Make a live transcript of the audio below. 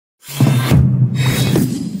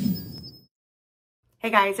Hey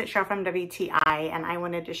guys, it's Cheryl from WTI, and I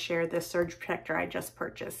wanted to share this surge protector I just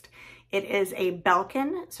purchased. It is a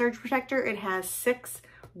Belkin surge protector. It has 6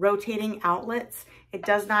 rotating outlets. It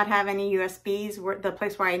does not have any USBs. The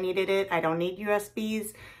place where I needed it, I don't need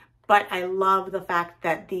USBs, but I love the fact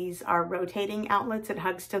that these are rotating outlets. It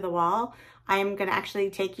hugs to the wall. I am going to actually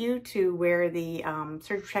take you to where the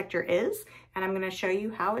surge protector is, and I'm going to show you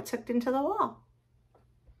how it's hooked into the wall.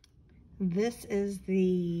 This is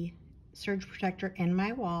the surge protector in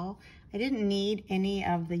my wall. I didn't need any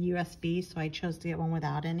of the USB, so I chose to get one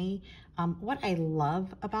without any. What I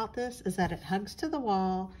love about this is that it hugs to the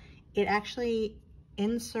wall. It actually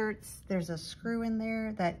inserts, there's a screw in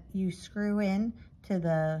there that you screw in to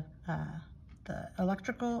the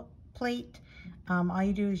electrical plate. All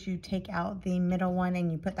you do is you take out the middle one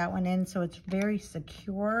and you put that one in, so it's very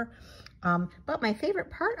secure. But my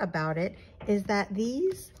favorite part about it is that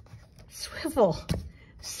these swivel.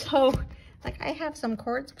 So, like, I have some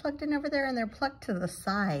cords plugged in over there and they're plugged to the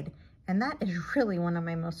side. And that is really one of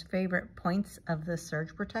my most favorite points of this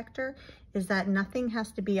surge protector, is that nothing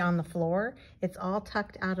has to be on the floor. It's all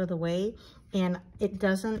tucked out of the way, and it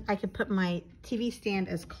doesn't, I could put my TV stand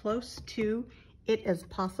as close to it as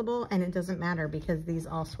possible and it doesn't matter because these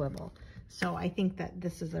all swivel. So I think that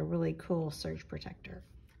this is a really cool surge protector.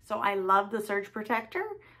 So I love the surge protector.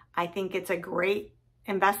 I think it's a great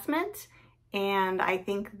investment. And I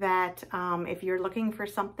think that if you're looking for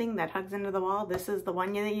something that hugs into the wall, this is the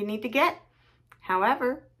one that you need to get.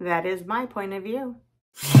 However, that is my point of view.